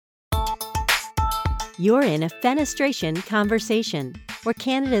You're in a fenestration conversation, where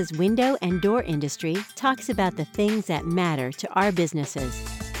Canada's window and door industry talks about the things that matter to our businesses.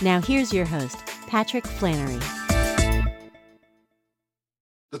 Now here's your host, Patrick Flannery.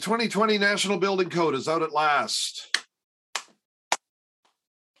 The 2020 National Building Code is out at last.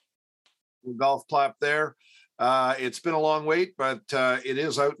 Golf clap there. It's been a long wait, but it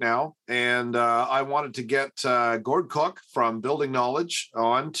is out now. And I wanted to get Gord Cook from Building Knowledge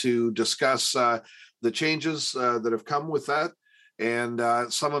on to discuss the changes that have come with that, and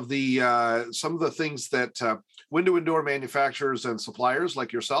some of the things that window and door manufacturers and suppliers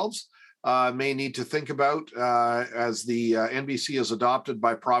like yourselves may need to think about as the NBC is adopted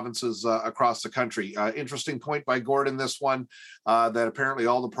by provinces across the country. Interesting point by Gord in this one, that apparently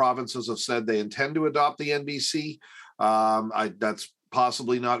all the provinces have said they intend to adopt the NBC. That's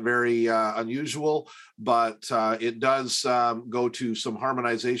possibly not very unusual, but it does go to some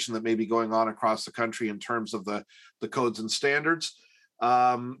harmonization that may be going on across the country in terms of the codes and standards.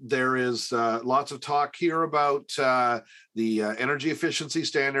 There is lots of talk here about the energy efficiency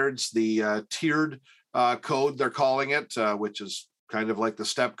standards, the tiered code, they're calling it, which is kind of like the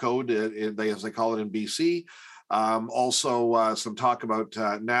STEP code, as they call it in BC. Also, some talk about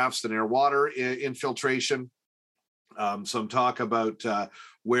NAFs and air water infiltration. Some talk about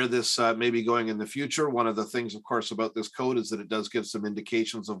where this may be going in the future. One of the things, of course, about this code is that it does give some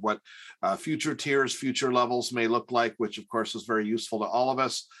indications of what future tiers, future levels may look like, which, of course, is very useful to all of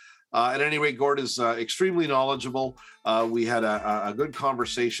us. At any rate, Gord is extremely knowledgeable. We had a good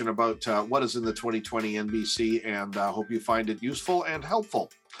conversation about what is in the 2020 NBC, and hope you find it useful and helpful.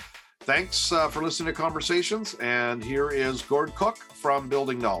 Thanks for listening to Conversations, and here is Gord Cook from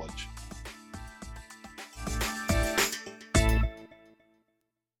Building Knowledge.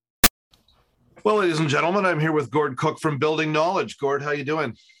 Well, ladies and gentlemen, I'm here with Gord Cook from Building Knowledge. Gord, how you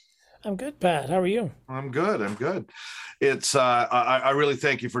doing? I'm good, Pat. How are you? I'm good. It's I really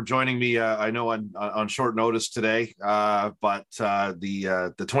thank you for joining me. I know on short notice today, but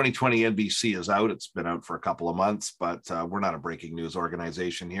the 2020 NBC is out. It's been out for a couple of months, but we're not a breaking news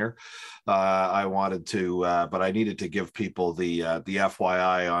organization here. I wanted to, but I needed to give people the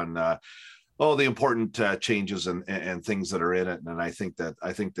FYI on the important changes and things that are in it. And I think that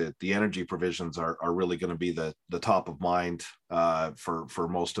the energy provisions are really going to be the top of mind for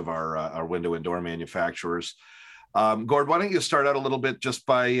most of our window and door manufacturers. Gord, why don't you start out a little bit just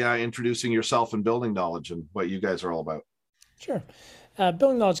by introducing yourself and Building Knowledge and what you guys are all about? Sure.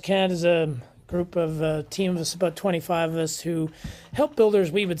 Building Knowledge Canada is a group of a team of us, about 25 of us, who help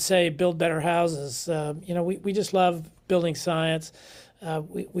builders, we would say, build better houses. We just love building science.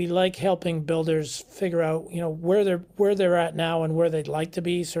 We like helping builders figure out, where they're at now and where they'd like to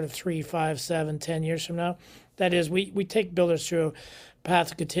be sort of 3, 5, 7, 10 years from now. That is, we take builders through a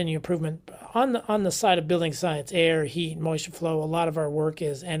path of continued improvement. On the side of building science, air, heat, moisture flow, a lot of our work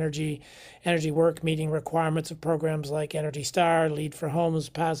is energy work, meeting requirements of programs like Energy Star, Lead for Homes,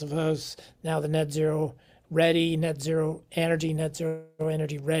 Passive House, now the Net Zero Energy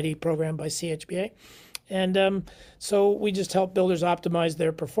Ready program by CHBA. And so we just help builders optimize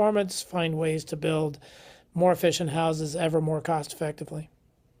their performance, find ways to build more efficient houses ever more cost effectively.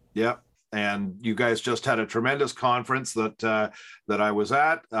 Yeah. And you guys just had a tremendous conference that I was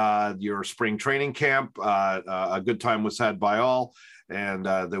at, your spring training camp. A good time was had by all. And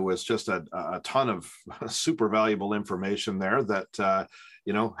there was just a ton of super valuable information there that,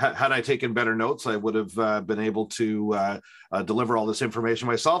 had I taken better notes, I would have been able to deliver all this information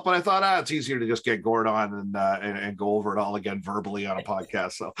myself. But I thought, it's easier to just get Gord on and go over it all again verbally on a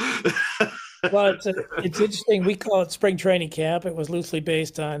podcast. So, well, it's interesting. We call it spring training camp. It was loosely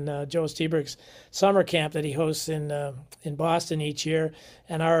based on Joe Stieberg's summer camp that he hosts in Boston each year.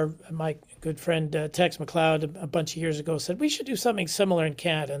 And my good friend Tex McLeod a bunch of years ago said we should do something similar in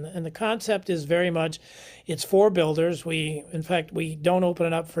Canada. And the concept is very much, it's for builders. We don't open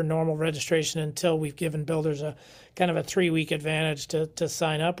it up for normal registration until we've given builders a kind of a 3-week advantage to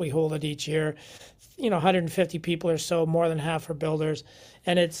sign up. We hold it each year. 150 people or so, more than half are builders.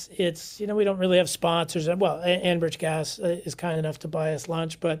 And it's we don't really have sponsors. Well, Enbridge Gas is kind enough to buy us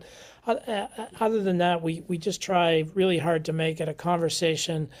lunch, but other than that, we just try really hard to make it a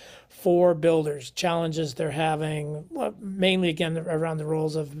conversation for builders, challenges they're having, mainly, again, around the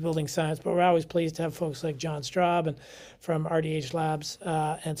roles of building science. But we're always pleased to have folks like John Straub and from RDH Labs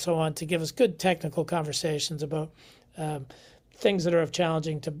and so on to give us good technical conversations about things that are of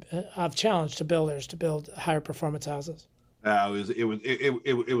challenge to builders to build higher performance houses.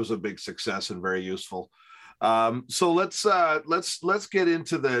 It was a big success and very useful. So let's get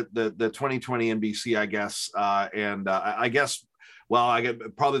into the 2020 NBC, I guess. I guess well, I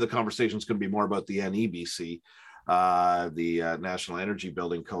get probably the conversation is going to be more about the NEBC, the National Energy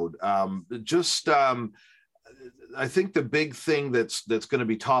Building Code. I think the big thing that's going to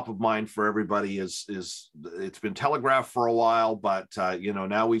be top of mind for everybody is it's been telegraphed for a while, but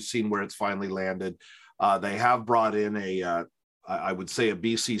now we've seen where it's finally landed. They have brought in I would say a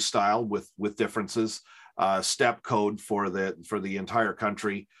BC style with differences, step code for the entire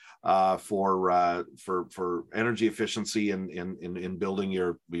country. For energy efficiency in building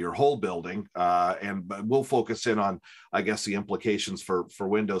your whole building, but we'll focus in on, I guess, the implications for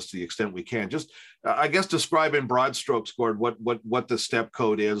windows to the extent we can. Just I guess describe in broad strokes, Gord, what the step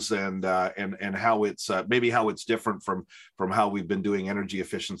code is and how it's maybe how it's different from how we've been doing energy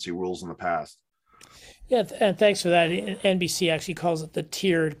efficiency rules in the past. Yeah, and thanks for that. NBC actually calls it the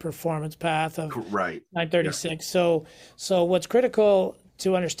tiered performance path of right 936. Yeah. So what's critical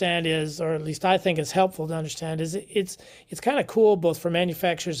to understand is, or at least I think is helpful to understand, is it's kind of cool both for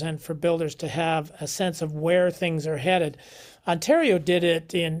manufacturers and for builders to have a sense of where things are headed. Ontario did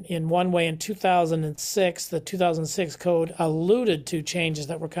it in one way in 2006. The 2006 code alluded to changes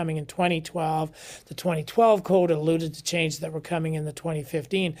that were coming in 2012. The 2012 code alluded to changes that were coming in the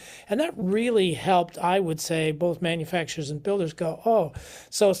 2015. And that really helped, I would say, both manufacturers and builders go, oh,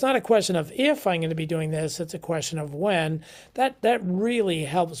 so it's not a question of if I'm going to be doing this, it's a question of when. That really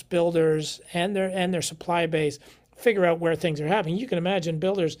helps builders and their supply base figure out where things are happening. You can imagine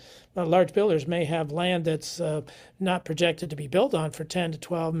large builders may have land that's not projected to be built on for 10 to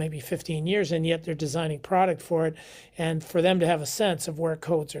 12, maybe 15 years, and yet they're designing product for it. And for them to have a sense of where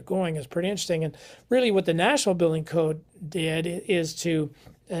codes are going is pretty interesting. And really what the National Building Code did is to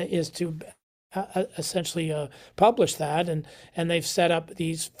essentially publish that, and they've set up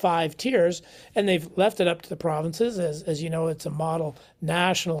these 5 tiers, and they've left it up to the provinces. As you know, it's a model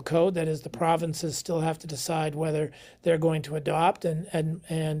national code. That is, the provinces still have to decide whether they're going to adopt and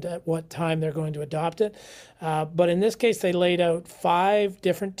at what time they're going to adopt it. But in this case, they laid out 5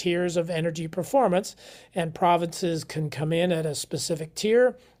 different tiers of energy performance, and provinces can come in at a specific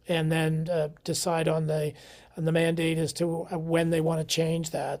tier and then decide on the mandate as to when they want to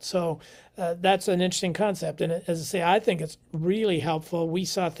change that. So that's an interesting concept. And as I say, I think it's really helpful. We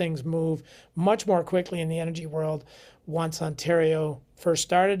saw things move much more quickly in the energy world once Ontario first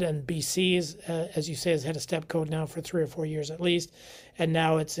started, and BC is, as you say, has had a step code now for 3 or 4 years at least, and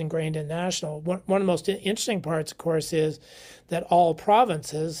now it's ingrained in national. One of the most interesting parts, of course, is that all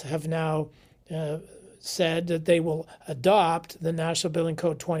provinces have now said that they will adopt the National Building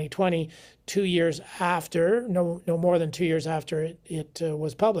Code 2020 2 years after, no more than 2 years after it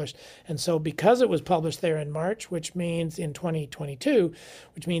was published. And so because it was published there in March, which means in 2022,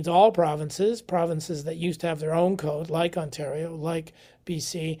 which means all provinces that used to have their own code, like Ontario, like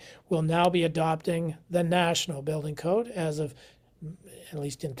BC, will now be adopting the National Building Code as of, at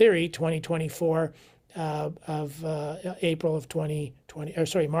least in theory, 2024, April of 2020, or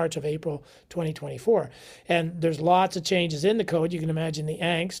sorry, March of April 2024. And there's lots of changes in the code. You can imagine the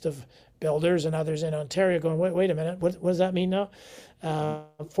angst of builders and others in Ontario going, wait a minute, what does that mean now?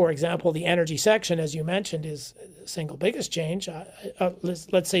 For example, the energy section, as you mentioned, is the single biggest change.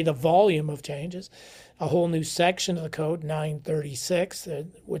 Let's say the volume of changes. A whole new section of the code, 936,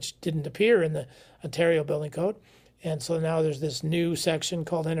 which didn't appear in the Ontario Building Code. And so now there's this new section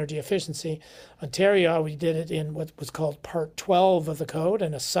called energy efficiency. Ontario, we did it in what was called Part 12 of the code,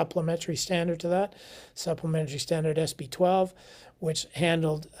 and a supplementary standard to that, supplementary standard SB 12, which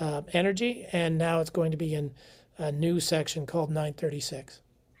handled energy. And now it's going to be in a new section called 936.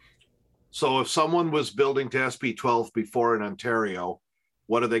 So if someone was building to SB 12 before in Ontario,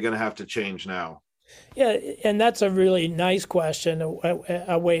 what are they going to have to change now? Yeah, and that's a really nice question,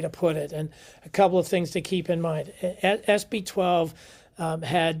 a way to put it, and a couple of things to keep in mind. SB 12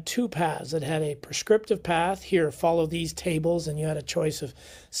 had 2 paths. It had a prescriptive path, here, follow these tables, and you had a choice of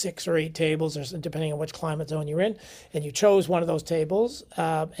 6 or 8 tables, or depending on which climate zone you're in, and you chose one of those tables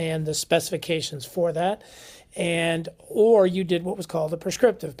and the specifications for that. Or you did what was called a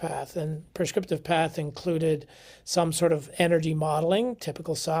prescriptive path, and prescriptive path included some sort of energy modeling,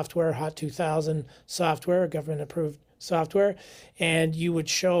 typical software, HOT 2000 software, government-approved software, and you would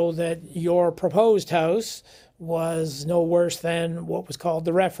show that your proposed house was no worse than what was called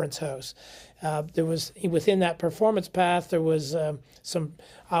the reference house. There was, within that performance path, there was some,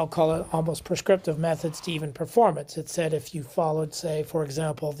 I'll call it almost prescriptive methods to even performance. It said if you followed, say, for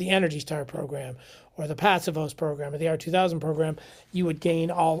example, the Energy Star program or the Passive House program or the R2000 program, you would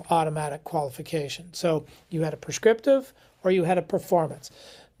gain all automatic qualification. So you had a prescriptive or you had a performance.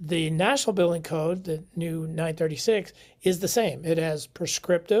 The National Building Code, the new 936, is the same. It has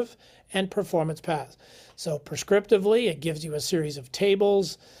prescriptive and performance paths. So prescriptively, it gives you a series of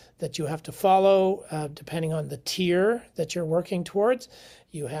tables that you have to follow depending on the tier that you're working towards.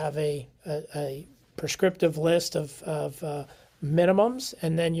 You have a prescriptive list of minimums,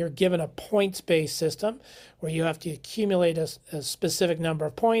 and then you're given a points-based system where you have to accumulate a specific number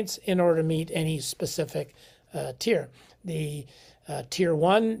of points in order to meet any specific tier. The tier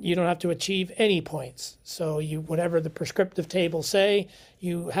 1, you don't have to achieve any points. So whatever the prescriptive tables say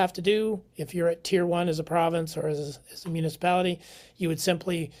you have to do, if you're at tier 1 as a province or as a municipality, you would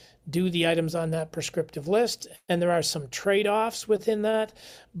simply do the items on that prescriptive list. And there are some trade-offs within that,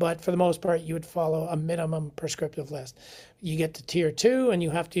 but for the most part, you would follow a minimum prescriptive list. You get to tier 2 and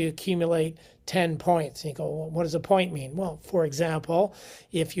you have to accumulate 10 points. And you go, well, what does a point mean? Well, for example,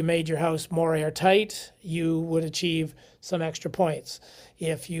 if you made your house more airtight, you would achieve some extra points.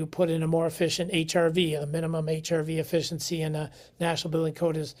 If you put in a more efficient HRV, a minimum HRV efficiency in a National Building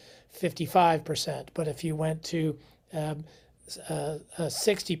Code is 55%. But if you went to 60%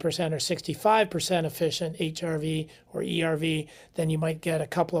 or 65% efficient HRV or ERV, then you might get a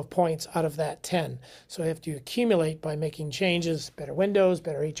couple of points out of that 10. So you have to accumulate by making changes, better windows,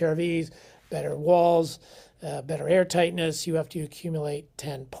 better HRVs, better walls, better air tightness. You have to accumulate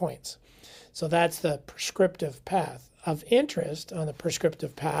 10 points. So that's the prescriptive path. Of interest on the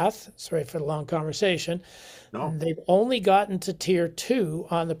prescriptive path, sorry for the long conversation, no. They've only gotten to tier 2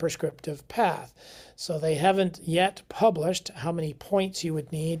 on the prescriptive path. So they haven't yet published how many points you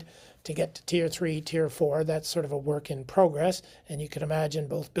would need to get to tier 3, tier 4. That's sort of a work in progress. And you can imagine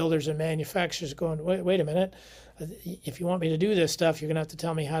both builders and manufacturers going, wait a minute, if you want me to do this stuff, you're going to have to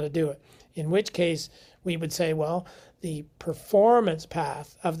tell me how to do it. In which case, we would say, well, the performance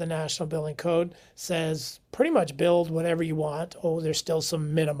path of the National Building Code says pretty much build whatever you want. Oh, there's still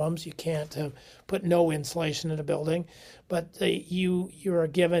some minimums. You can't put no insulation in a building. But you are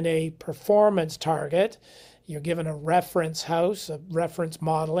given a performance target. You're given a reference house, a reference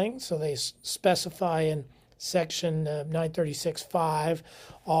modeling. So they specify in Section 936.5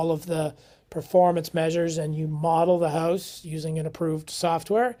 all of the performance measures, and you model the house using an approved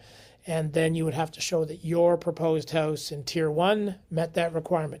software. And then you would have to show that your proposed house in tier 1 met that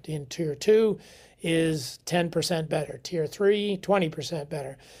requirement. In tier 2 is 10% better. Tier 3, 20%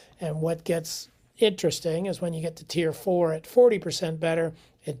 better. And what gets interesting is when you get to tier 4 at 40% better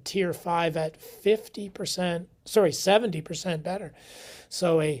and tier 5 at 70% better.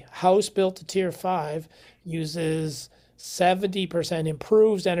 So a house built to tier 5 uses 70%,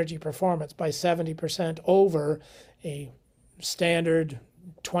 improves energy performance by 70% over a standard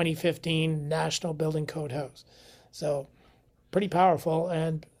 2015 National Building Code house. So pretty powerful,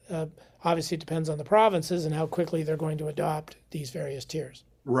 and obviously it depends on the provinces and how quickly they're going to adopt these various tiers.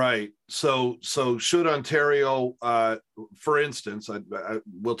 Right. So should Ontario, for instance,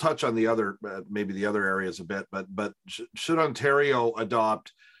 we'll touch on the other, maybe the other areas a bit, but should Ontario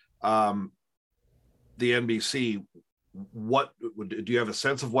adopt the NBC? What do you have a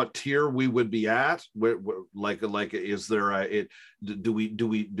sense of what tier we would be at? Like is there do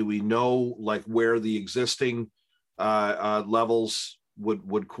we know like where the existing levels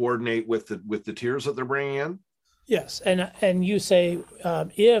would coordinate with the tiers that they're bringing in? Yes, and you say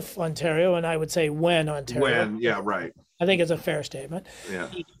if Ontario, and I would say when Ontario. When, yeah, right. I think it's a fair statement. Yeah.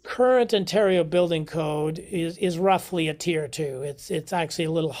 The current Ontario Building Code is roughly a tier 2. It's actually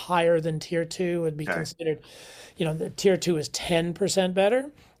a little higher than tier 2. It would be considered, the tier 2 is 10%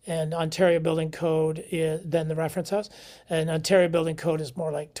 better, and Ontario Building Code than the reference house. And Ontario Building Code is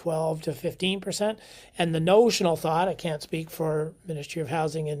more like 12 to 15%. And the notional thought, I can't speak for Ministry of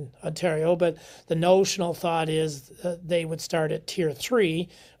Housing in Ontario, but the notional thought is they would start at tier 3,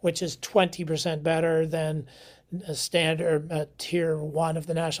 which is 20% better than a standard tier 1 of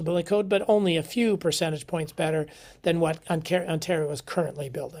the National Building Code, but only a few percentage points better than what Ontario is currently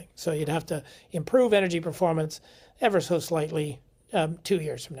building. So you'd have to improve energy performance ever so slightly 2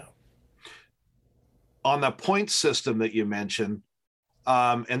 years from now. On the point system that you mentioned,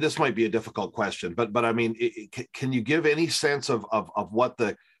 and this might be a difficult question, but I mean, can you give any sense of what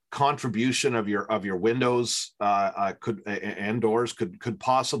the contribution of your windows could and doors could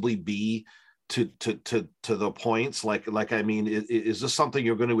possibly be to the points? Like I mean, is this something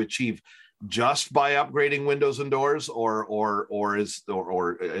you're going to achieve just by upgrading windows and doors, or is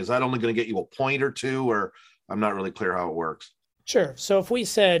that only going to get you a point or two? Or I'm not really clear how it works. Sure. So if we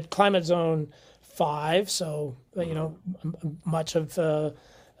said climate zone 5, so much of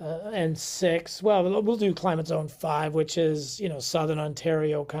and 6, well, we'll do climate zone 5, which is Southern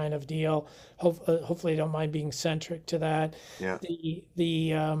Ontario kind of deal. Hopefully, you don't mind being centric to that. Yeah.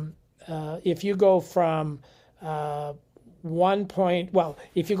 If you go from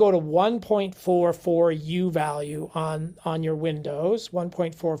if you go to 1.44 U value on your windows,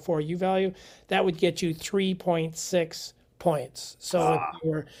 1.44 U value, that would get you 3.6 points. So if you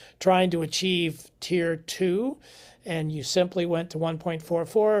were trying to achieve tier 2 and you simply went to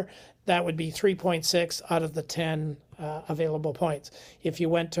 1.44, that would be 3.6 out of the 10 available points. If you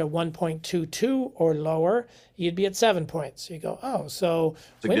went to 1.22 or lower, you'd be at 7 points. You go, oh, so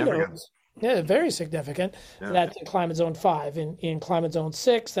Windows, yeah, very significant. Yeah. That's in climate zone 5. In climate zone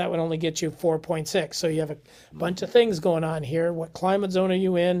 6, that would only get you 4.6. So you have a bunch of things going on here. What climate zone are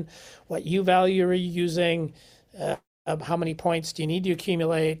you in? What U value are you using? How many points do you need to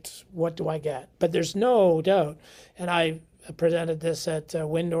accumulate? What do I get? But there's no doubt, and I presented this at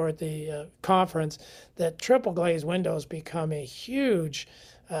Windor at the conference, that triple glazed windows become a huge,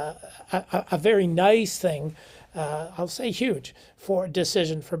 a very nice thing, I'll say huge, for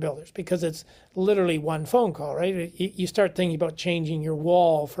decision for builders, because it's literally one phone call, right? You start thinking about changing your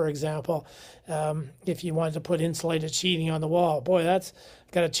wall, for example. If you wanted to put insulated sheething on the wall, boy, that's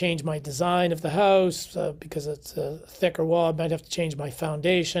got to change my design of the house because it's a thicker wall. I might have to change my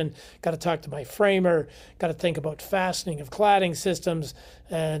foundation. Got to talk to my framer. Got to think about fastening of cladding systems,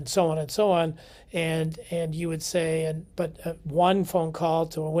 and so on and so on. And you would say, but one phone call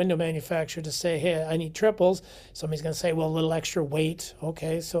to a window manufacturer to say, hey, I need triples. Somebody's going to say, well, a little extra weight.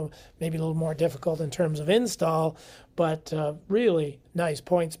 Okay, so maybe a little more difficult in terms of install, but really nice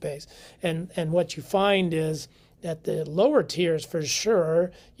point space. And what you find is, at the lower tiers, for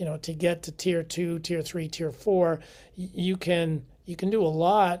sure, to get to tier 2, tier 3, tier 4, you can do a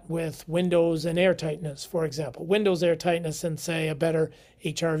lot with windows and air tightness. For example, windows air tightness and say a better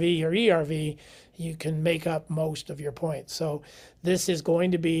HRV or ERV, you can make up most of your points. So this is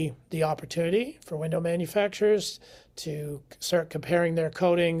going to be the opportunity for window manufacturers to start comparing their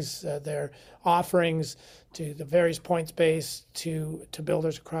coatings, their offerings to the various point space to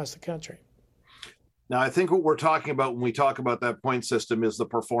builders across the country. Now, I think what we're talking about when we talk about that point system is the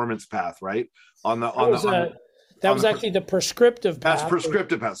performance path, right? That was actually the prescriptive path. That's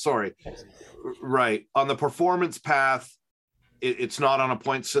prescriptive path. Sorry, right. On the performance path, it's not on a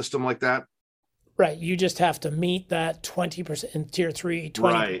point system like that. Right. You just have to meet that 20% in tier 3, 20%.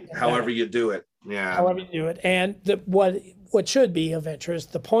 Right. However you do it. Yeah. However you do it, and what should be of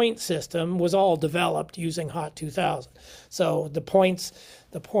interest, the point system was all developed using HOT 2000. So the points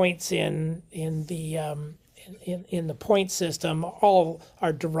in the point system all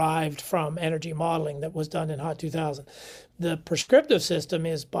are derived from energy modeling that was done in HOT 2000. The prescriptive system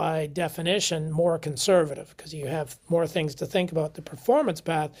is by definition more conservative because you have more things to think about. The performance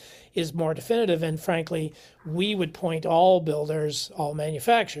path is more definitive, and frankly, we would point all builders, all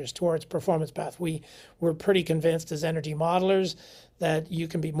manufacturers towards performance path. We're pretty convinced as energy modelers that you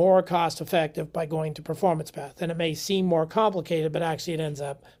can be more cost effective by going to performance path. And it may seem more complicated, but actually it ends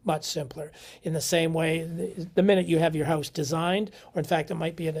up much simpler. In the same way, the minute you have your house designed, or in fact, it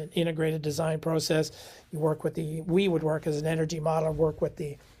might be an integrated design process, we would work as an energy modeler, work with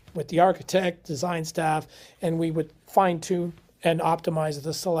the architect, design staff, and we would fine tune and optimize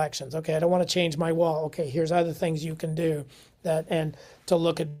the selections. Okay, I don't want to change my wall. Okay, here's other things you can do and to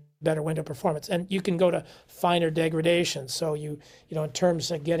look at better window performance. And you can go to finer degradation. So you in terms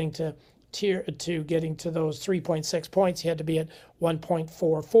of getting to getting to those 3.6 points, you had to be at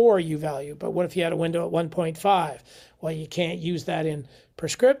 1.44 U value. But what if you had a window at 1.5? Well, you can't use that in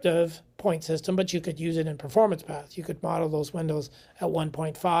prescriptive point system, but you could use it in performance path. You could model those windows at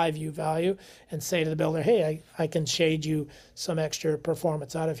 1.5 U value and say to the builder, hey, I can shade you some extra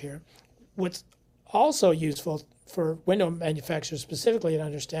performance out of here. What's also useful for window manufacturers specifically to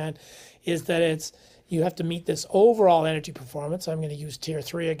understand is that you have to meet this overall energy performance. I'm going to use tier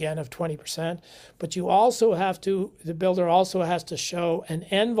 3 again of 20%, but the builder also has to show an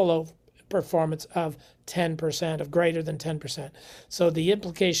envelope performance of 10%, of greater than 10%. So the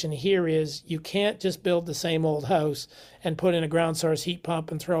implication here is you can't just build the same old house and put in a ground source heat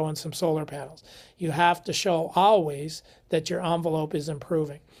pump and throw in some solar panels. You have to show always that your envelope is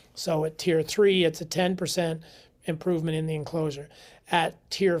improving. So at tier 3, it's a 10% improvement in the enclosure. At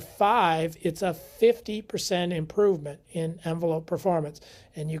tier 5, it's a 50% improvement in envelope performance.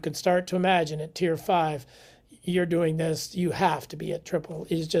 And you can start to imagine at tier 5, you're doing this, you have to be at triple.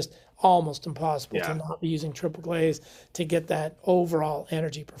 It is just almost impossible to not be using triple glaze to get that overall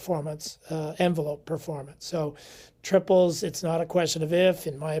energy performance, envelope performance. So triples, it's not a question of if,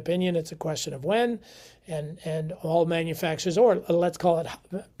 in my opinion, it's a question of when. And all manufacturers, or let's call it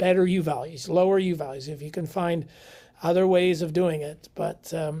better U values, lower U values, if you can find other ways of doing it.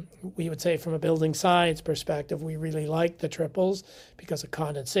 But we would say from a building science perspective, we really like the triples because of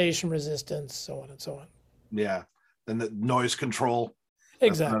condensation resistance, so on and so on. Yeah. and the noise control.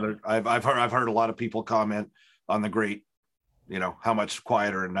 Exactly. I've heard a lot of people comment on the great, how much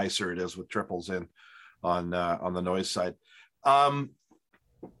quieter and nicer it is with triples in on the noise side.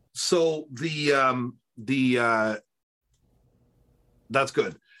 So that's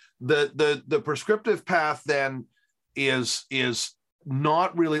good. The prescriptive path then is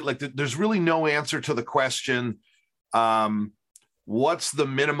not really like there's really no answer to the question, what's the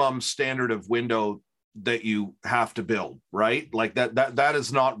minimum standard of window that you have to build, right? Like that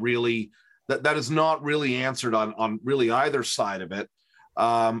is not really answered on really either side of it.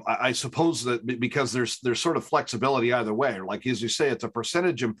 I suppose that because there's sort of flexibility either way. Like as you say, it's a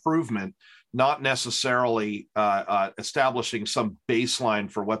percentage improvement, not necessarily establishing some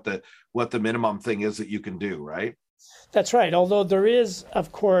baseline for what the minimum thing is that you can do, right? That's right. Although there is,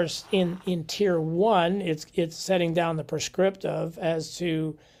 of course, in tier 1, it's setting down the prescriptive as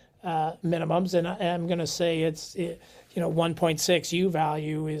to minimums, and I'm going to say it's 1.6 U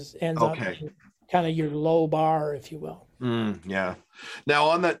value ends up kind of your low bar, if you will. Yeah. Now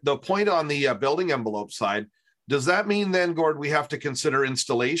on the point on the building envelope side, does that mean then, Gord, we have to consider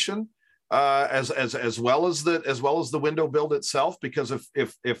installation as well as the window build itself? Because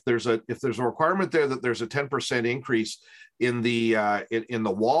if there's a requirement there that there's a 10% increase in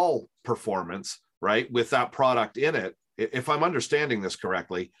the wall performance, right, with that product in it, if I'm understanding this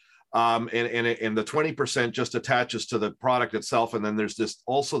correctly, and the 20% just attaches to the product itself, and then there's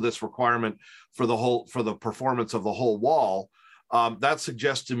this requirement for the performance of the whole wall. That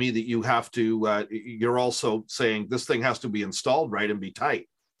suggests to me that you have to. You're also saying this thing has to be installed right and be tight.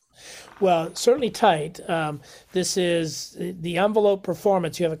 Well, certainly tight. This is the envelope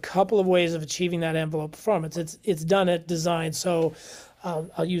performance. You have a couple of ways of achieving that envelope performance. It's done at design. So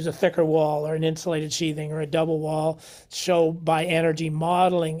I'll use a thicker wall or an insulated sheathing or a double wall. Show by energy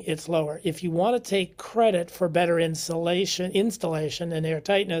modeling it's lower. If you want to take credit for better installation and air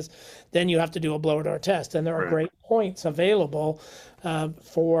tightness, then you have to do a blower door test. And there are great points available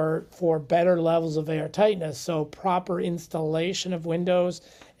for better levels of air tightness. So proper installation of windows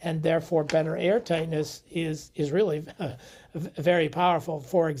and therefore better air tightness is really very powerful.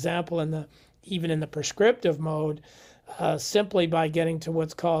 For example, even in the prescriptive mode, simply by getting to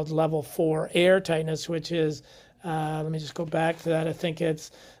what's called level 4 air tightness, which is, let me just go back to that. I think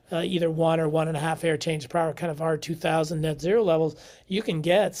it's either 1 or 1.5 air change per hour, kind of our 2000 net zero levels. You can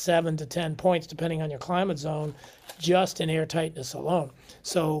get 7 to 10 points depending on your climate zone just in air tightness alone.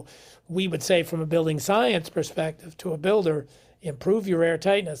 So we would say from a building science perspective to a builder, improve your air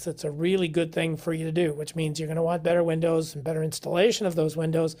tightness. That's a really good thing for you to do, which means you're going to want better windows and better installation of those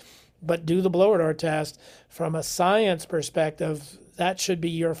windows. But do the blower door test. From a science perspective, that should be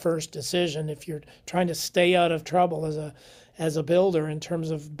your first decision if you're trying to stay out of trouble as a builder in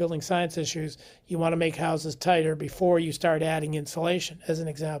terms of building science issues. You want to make houses tighter before you start adding insulation, as an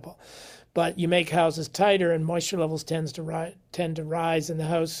example. But you make houses tighter and moisture levels tend to rise in the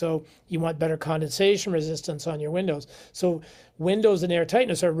house, so you want better condensation resistance on your windows. So windows and air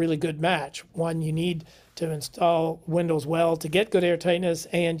tightness are a really good match. One, you need to install windows well to get good air tightness,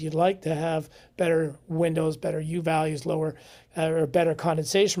 and you'd like to have better windows, better U values, lower or better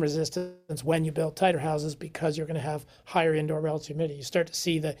condensation resistance when you build tighter houses, because you're going to have higher indoor relative humidity. You start to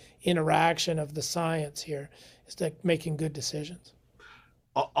see the interaction of the science here. It's like making good decisions.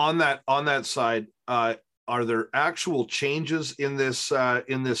 On that side, are there actual changes in this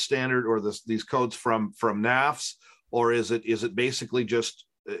standard or these codes from NAFS, or is it basically just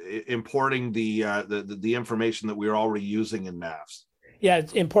importing the information that we're already using in NAFS? Yeah,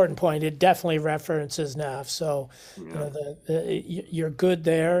 it's an important point. It definitely references NAFS, so you're good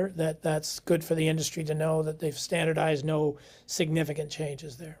there. That's good for the industry to know that they've standardized no significant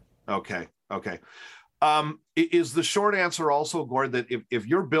changes there. Okay. Is the short answer also, Gord, that if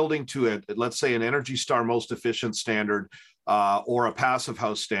you're building to let's say an Energy Star most efficient standard or a passive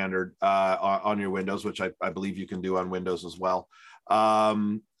house standard on your windows, which I believe you can do on Windows as well,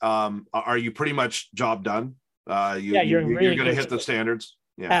 are you pretty much job done? You're going to hit the standards?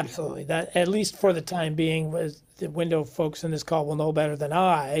 Yeah. Absolutely. That, at least for the time being, was the window folks in this call will know better than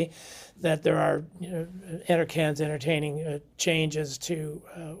I that there are Enercan's entertaining changes to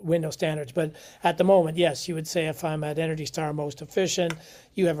window standards. But at the moment, yes, you would say if I'm at Energy Star most efficient,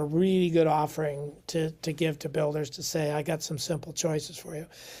 you have a really good offering to give to builders to say, I got some simple choices for you.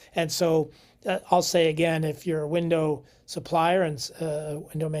 And so I'll say again, if you're a window supplier and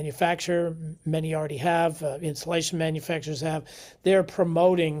window manufacturer, many already have, insulation manufacturers have, they're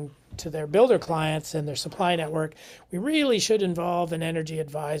promoting to their builder clients and their supply network, we really should involve an energy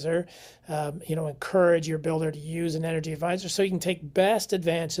advisor. Encourage your builder to use an energy advisor so you can take best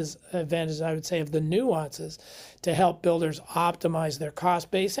advantages, I would say, of the nuances to help builders optimize their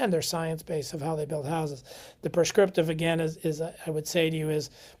cost base and their science base of how they build houses. The prescriptive, again, is I would say to you, is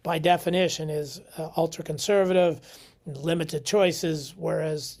by definition is ultra conservative, limited choices,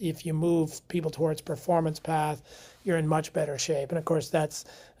 whereas if you move people towards performance path, you're in much better shape. And of course, that's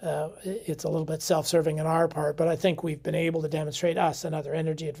it's a little bit self-serving on our part, but I think we've been able to demonstrate, us and other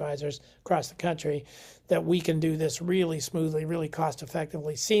energy advisors across the country, that we can do this really smoothly, really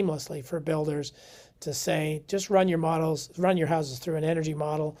cost-effectively, seamlessly for builders to say, just run your houses through an energy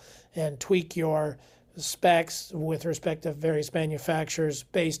model and tweak your specs with respect to various manufacturers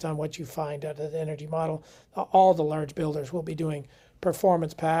based on what you find out of the energy model. All the large builders will be doing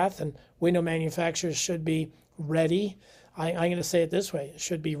performance path, and window manufacturers should be ready. I'm going to say it this way: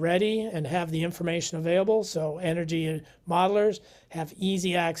 should be ready and have the information available, so energy modelers have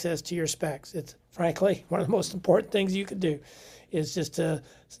easy access to your specs. It's frankly one of the most important things you could do, is just to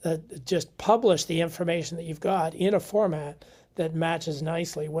just publish the information that you've got in a format that matches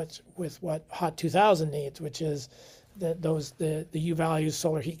nicely with what HOT 2000 needs, which is the U values,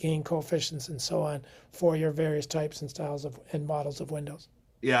 solar heat gain coefficients, and so on for your various types and styles and models of windows.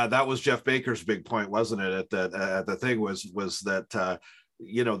 Yeah, that was Jeff Baker's big point, wasn't it? At the thing was that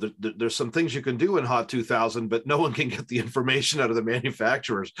there's some things you can do in HOT 2000, but no one can get the information out of the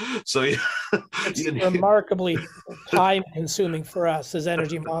manufacturers. So it's remarkably time consuming for us as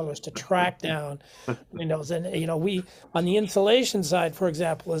energy modelers to track down windows. And, we, on the insulation side, for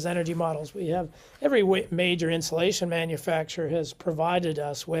example, as energy models, we have every major insulation manufacturer has provided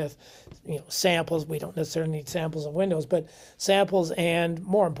us with, samples. We don't necessarily need samples of windows, but samples and,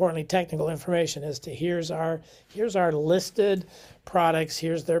 more importantly, technical information as to here's our listed products,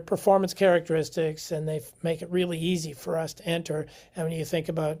 here's their performance characteristics, and they make it really easy for us to enter. And when you think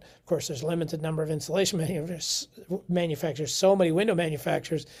about, of course, there's a limited number of insulation manufacturers, so many window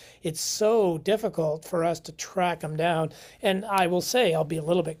manufacturers, it's so difficult for us to track them down. And I will say, I'll be a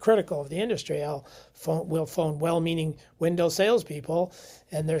little bit critical of the industry. We'll phone well-meaning window salespeople,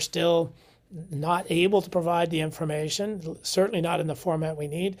 and they're still not able to provide the information, certainly not in the format we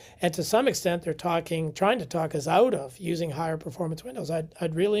need. And to some extent, they're trying to talk us out of using higher performance windows.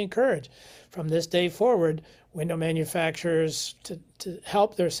 I'd really encourage, from this day forward, window manufacturers to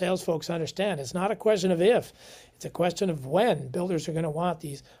help their sales folks understand it's not a question of if, it's a question of when builders are going to want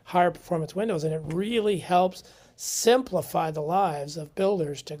these higher performance windows. And it really helps simplify the lives of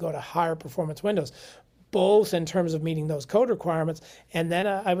builders to go to higher performance windows, both in terms of meeting those code requirements, and then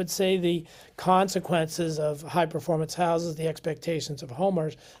I would say the consequences of high-performance houses, the expectations of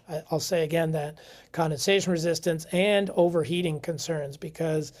homeowners. I'll say again that condensation resistance and overheating concerns,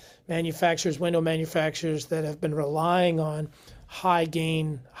 because window manufacturers that have been relying on high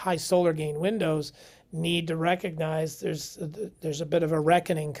solar gain windows need to recognize there's a bit of a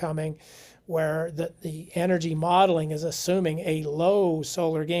reckoning coming where the energy modeling is assuming a low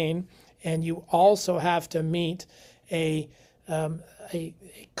solar gain, and you also have to meet a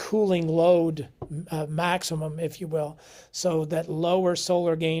cooling load maximum, if you will, so that lower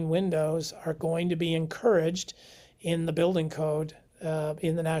solar gain windows are going to be encouraged in the building code,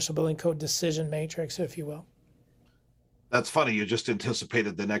 in the National Building Code decision matrix, if you will. That's funny. You just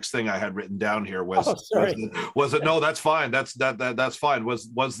anticipated the next thing I had written down here. Was it? No, that's fine. That's fine.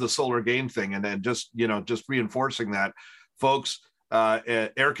 Was the solar gain thing, and then just reinforcing that, folks.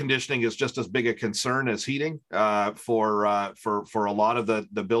 Air conditioning is just as big a concern as heating for a lot of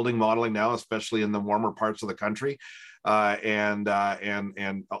the building modeling now, especially in the warmer parts of the country, and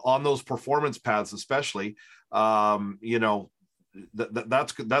on those performance paths, especially,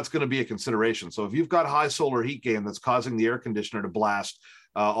 that's going to be a consideration. So if you've got high solar heat gain that's causing the air conditioner to blast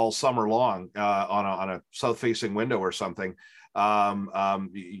all summer long on a south-facing window or something,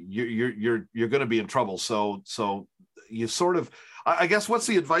 you're going to be in trouble. So you sort of, I guess, what's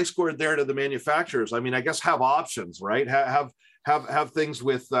the advice Gord there to the manufacturers? I mean, I guess have options, right? Have things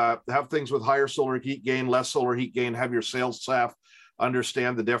with higher solar heat gain, less solar heat gain. Have your sales staff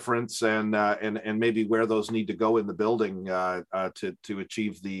understand the difference and maybe where those need to go in the building to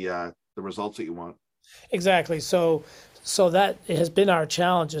achieve the results that you want. Exactly. So that has been our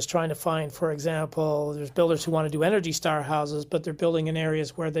challenge, is trying to find, for example, there's builders who want to do Energy Star houses, but they're building in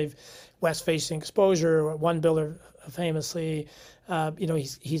areas where they've west-facing exposure. One builder famously,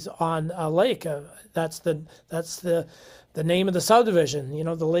 he's on a lake. That's the name of the subdivision,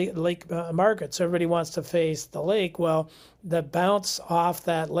 the lake market. So everybody wants to face the lake. Well, the bounce off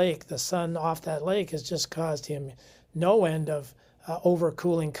that lake, the sun off that lake, has just caused him no end of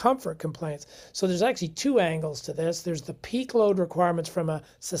overcooling comfort complaints. So there's actually two angles to this. There's the peak load requirements from a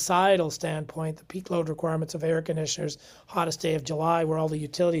societal standpoint, the peak load requirements of air conditioners, hottest day of July, where all the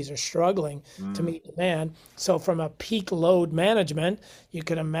utilities are struggling to meet demand. So from a peak load management, you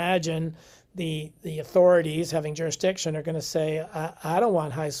could imagine the authorities having jurisdiction are going to say, I don't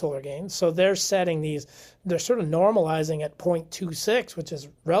want high solar gains. So they're setting these, they're sort of normalizing at 0.26, which is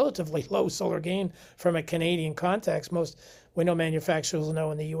relatively low solar gain from a Canadian context. Most window manufacturers will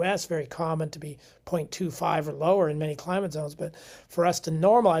know in the US, very common to be 0.25 or lower in many climate zones. But for us to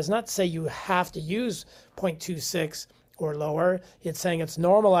normalize, not to say you have to use 0.26 or lower, it's saying it's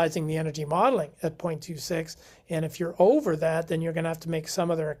normalizing the energy modeling at 0.26. And if you're over that, then you're going to have to make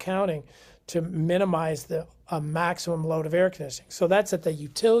some other accounting to minimize the maximum load of air conditioning. So that's at the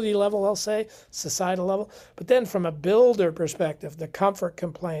utility level, I'll say, societal level. But then from a builder perspective, the comfort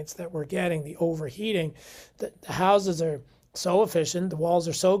complaints that we're getting, the overheating, the houses are so efficient, the walls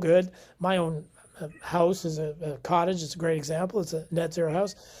are so good. My own house is a cottage. It's a great example. It's a net zero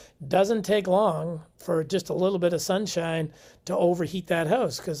house. Doesn't take long for just a little bit of sunshine to overheat that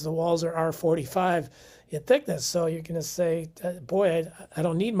house because the walls are R45 in thickness. So you're going to say, boy, I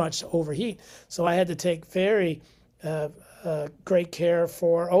don't need much to overheat. So I had to take very great care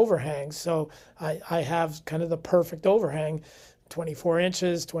for overhangs. So I have kind of the perfect overhang, 24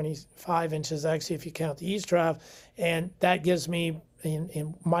 inches, 25 inches actually if you count the eaves trough. And that gives me,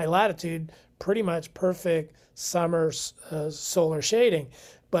 in my latitude, pretty much perfect summer solar shading.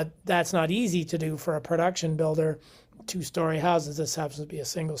 But that's not easy to do for a production builder. Two-story houses. This happens to be a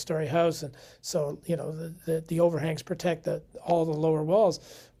single-story house, and so the overhangs protect all the lower walls.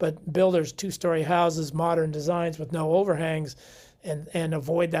 But builders, two-story houses, modern designs with no overhangs, and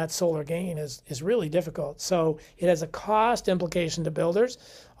avoid that solar gain is really difficult. So it has a cost implication to builders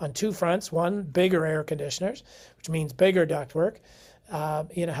on two fronts. One, bigger air conditioners, which means bigger ductwork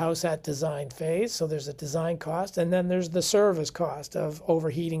in a house at design phase. So there's a design cost, and then there's the service cost of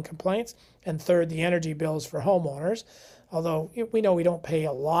overheating complaints. And third, the energy bills for homeowners. Although we know we don't pay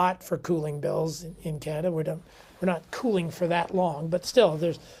a lot for cooling bills in Canada. We're not cooling for that long, but still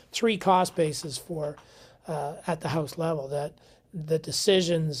there's three cost bases for at the house level that the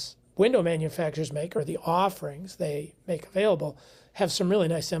decisions window manufacturers make or the offerings they make available have some really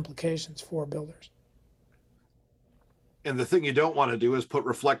nice implications for builders. And the thing you don't want to do is put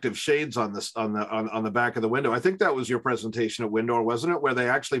reflective shades on this on the back of the window. I think that was your presentation at Windor, wasn't it? Where they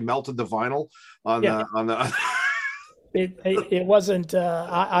actually melted the vinyl on the. It wasn't.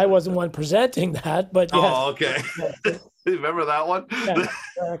 I wasn't one presenting that, but yes. Oh, okay. Remember that one? Yeah,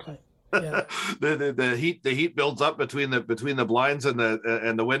 exactly. Yeah. the heat builds up between the blinds and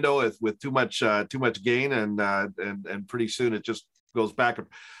the window with too much gain and pretty soon it just goes back. And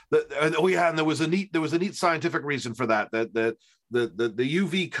there was a neat scientific reason for that the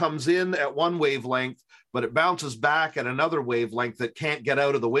UV comes in at one wavelength, but it bounces back at another wavelength that can't get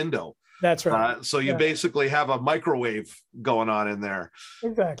out of the window. That's right. So you basically have a microwave going on in there.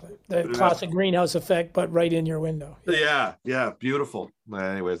 Exactly. The classic greenhouse effect, but right in your window. Yeah. Beautiful.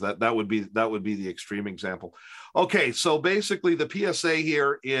 Anyways, that would be the extreme example. Okay, so basically the PSA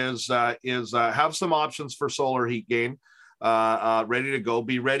here is have some options for solar heat gain. Ready to go.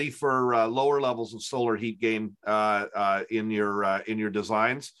 Be ready for lower levels of solar heat gain in your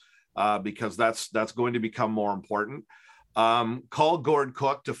designs because that's going to become more important. Call Gord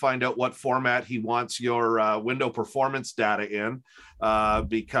Cook to find out what format he wants your window performance data in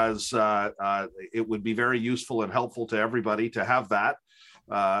because it would be very useful and helpful to everybody to have that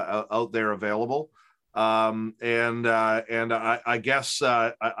out there available. And I guess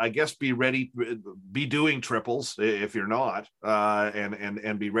be ready, be doing triples if you're not,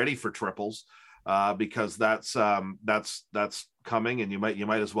 and be ready for triples because that's coming, and you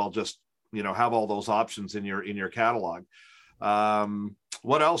might as well just have all those options in your catalog.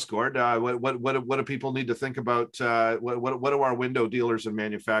 What else, Gord? What do people need to think about? What do our window dealers and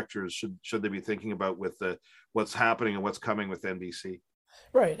manufacturers should they be thinking about with what's happening and what's coming with NBC?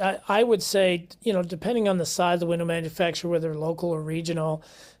 Right. I would say, depending on the size of the window manufacturer, whether local or regional,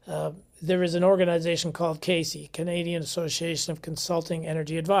 there is an organization called CASE, Canadian Association of Consulting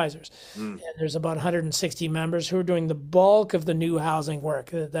Energy Advisors. And there's about 160 members who are doing the bulk of the new housing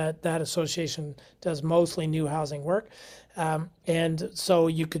work. That association does mostly new housing work. And so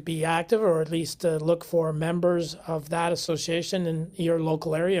you could be active or at least look for members of that association in your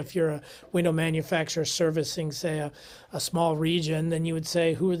local area. If you're a window manufacturer servicing, say, a small region, then you would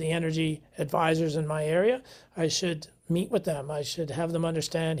say, who are the energy advisors in my area? I should meet with them. I should have them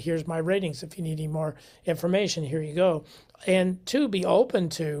understand, here's my ratings. If you need any more information, here you go. And two, be open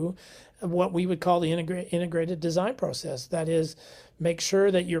to what we would call the integrated design process. That is, make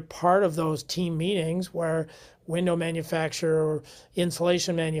sure that you're part of those team meetings where window manufacturer,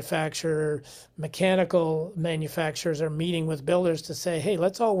 insulation manufacturer, mechanical manufacturers are meeting with builders to say, hey,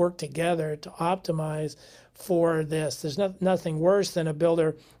 let's all work together to optimize for this. There's nothing worse than a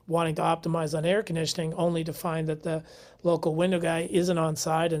builder wanting to optimize on air conditioning only to find that the local window guy isn't on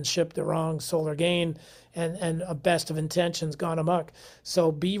site and shipped the wrong solar gain, and a best of intentions gone amok.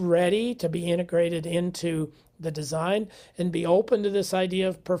 So be ready to be integrated into the design and be open to this idea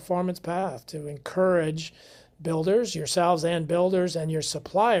of performance path, to encourage builders, yourselves and builders and your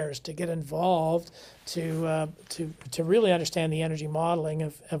suppliers, to get involved to really understand the energy modeling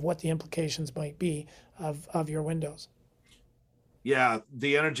of what the implications might be of your windows. Yeah,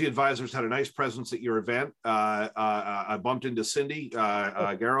 the energy advisors had a nice presence at your event. I bumped into Cindy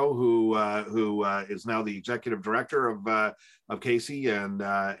Garrow, who is now the executive director of Casey and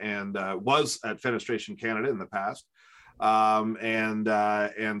was at Fenestration Canada in the past,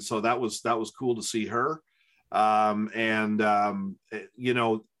 and so that was cool to see her. You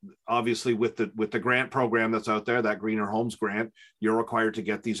know, obviously with the grant program that's out there, that Greener Homes grant, you're required to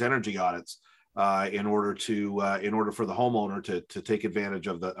get these energy audits in order for the homeowner to take advantage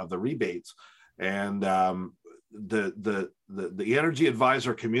of the rebates. And the energy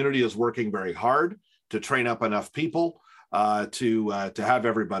advisor community is working very hard to train up enough people to have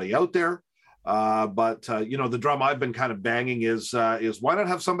everybody out there. But you know, the drum I've been kind of banging is why not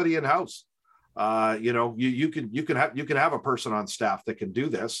have somebody in house? You know, you can have a person on staff that can do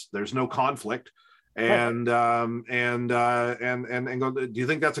this. There's no conflict, and go. Do you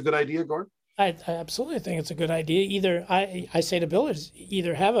think that's a good idea, Gord? I absolutely think it's a good idea. Either I say to builders,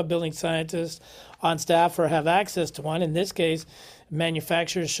 either have a building scientist on staff or have access to one. In this case,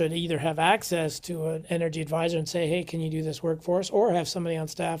 manufacturers should either have access to an energy advisor and say, hey, can you do this work for us? Or have somebody on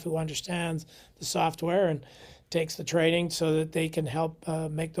staff who understands the software and takes the training so that they can help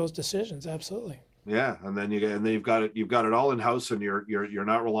make those decisions. Absolutely. Yeah, and then you've got it all in house, and you're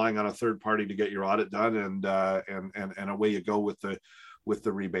not relying on a third party to get your audit done, and away you go with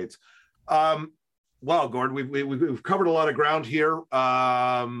the rebates. Well, Gord, we've covered a lot of ground here.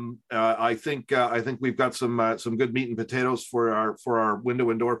 I think we've got some good meat and potatoes for our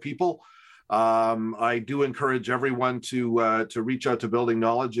window and door people. I do encourage everyone to reach out to Building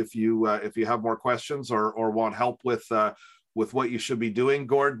Knowledge if you have more questions or want help with what you should be doing.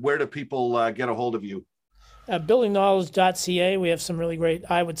 Gord, where do people get a hold of you? Buildingknowledge.ca. We have some really great,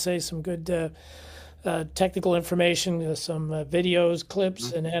 I would say, some good technical information, some videos,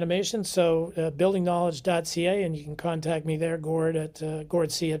 clips, and animations. So buildingknowledge.ca, and you can contact me there, Gord at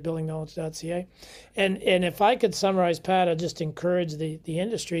gordc@buildingknowledge.ca. And if I could summarize, Pat, I'd just encourage the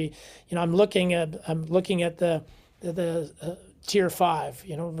industry. You know, I'm looking at the tier 5,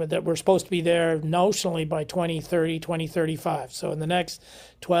 you know, that we're supposed to be there notionally by 2030, 2035. So in the next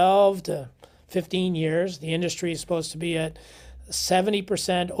 12 to 15 years, the industry is supposed to be at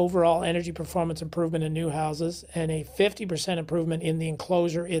 70% overall energy performance improvement in new houses and a 50% improvement in the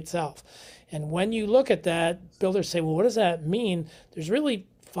enclosure itself. And when you look at that, builders say, well, what does that mean? There's really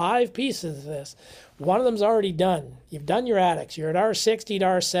 5 pieces of this. One of them's already done. You've done your attics. You're at R60 to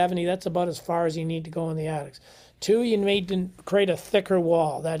R70. That's about as far as you need to go in the attics. 2, you need to create a thicker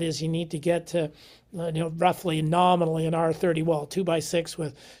wall. That is, you need to get to roughly nominally an R30 wall, 2x6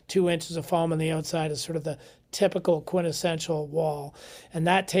 with 2 inches of foam on the outside is sort of the typical quintessential wall. And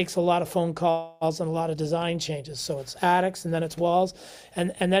that takes a lot of phone calls and a lot of design changes. So it's attics, and then it's walls,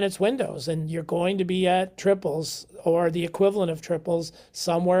 and then it's windows. And you're going to be at triples or the equivalent of triples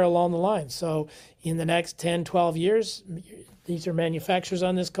somewhere along the line. So in the next 10, 12 years, these are manufacturers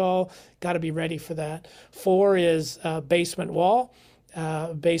on this call, got to be ready for that. 4 is basement wall.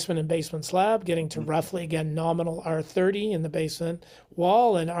 Basement and basement slab, getting to roughly, again, nominal R30 in the basement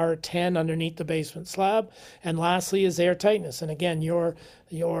wall and R10 underneath the basement slab. And lastly is air tightness. And again, your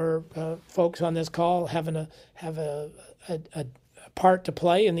folks on this call have a part to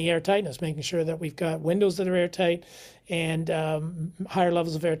play in the air tightness, making sure that we've got windows that are airtight and higher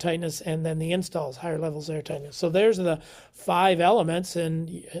levels of air tightness, and then the installs, higher levels of air tightness. So there's the 5 elements,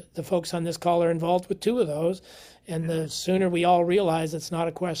 and the folks on this call are involved with 2 of those. And the sooner we all realize it's not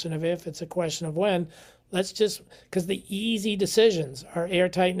a question of if, it's a question of when, because the easy decisions are air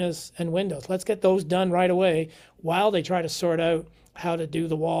tightness and windows. Let's get those done right away while they try to sort out how to do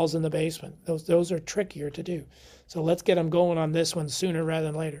the walls in the basement. Those are trickier to do. So let's get them going on this one sooner rather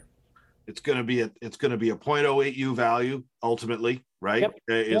than later. It's going to be a 0.08 U value ultimately, right?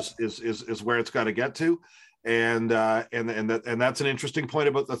 Yep. Is where it's got to get to, and that's an interesting point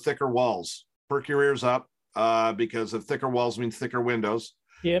about the thicker walls. Perk your ears up, because of thicker walls means thicker windows.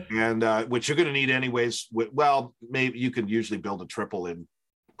 Yep. And which you're going to need anyways. Well, maybe you can usually build a triple in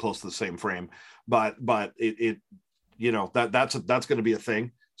close to the same frame, but it that's going to be a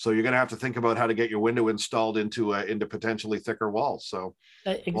thing. So you're going to have to think about how to get your window installed into potentially thicker walls. So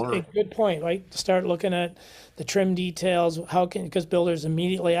a good point, right? Start looking at the trim details. Because builders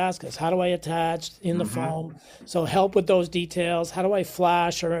immediately ask us, how do I attach in the foam? So help with those details. How do I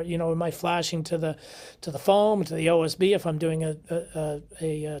flash, or am I flashing to the foam, to the OSB if I'm doing a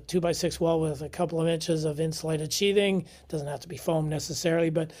 2x6 wall with a couple of inches of insulated sheathing? Doesn't have to be foam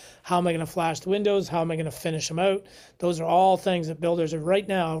necessarily, but how am I going to flash the windows? How am I going to finish them out? Those are all things that builders are right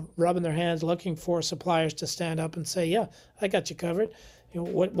now rubbing their hands, looking for suppliers to stand up and say, yeah, I got you covered.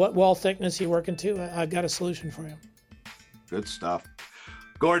 What wall thickness are you working to? I've got a solution for you. Good stuff.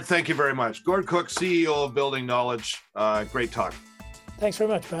 Gord, thank you very much. Gord Cook, CEO of Building Knowledge. Great talk. Thanks very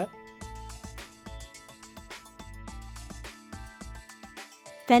much, Pat.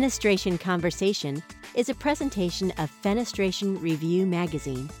 Fenestration Conversation is a presentation of Fenestration Review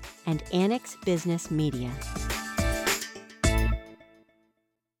Magazine and Annex Business Media.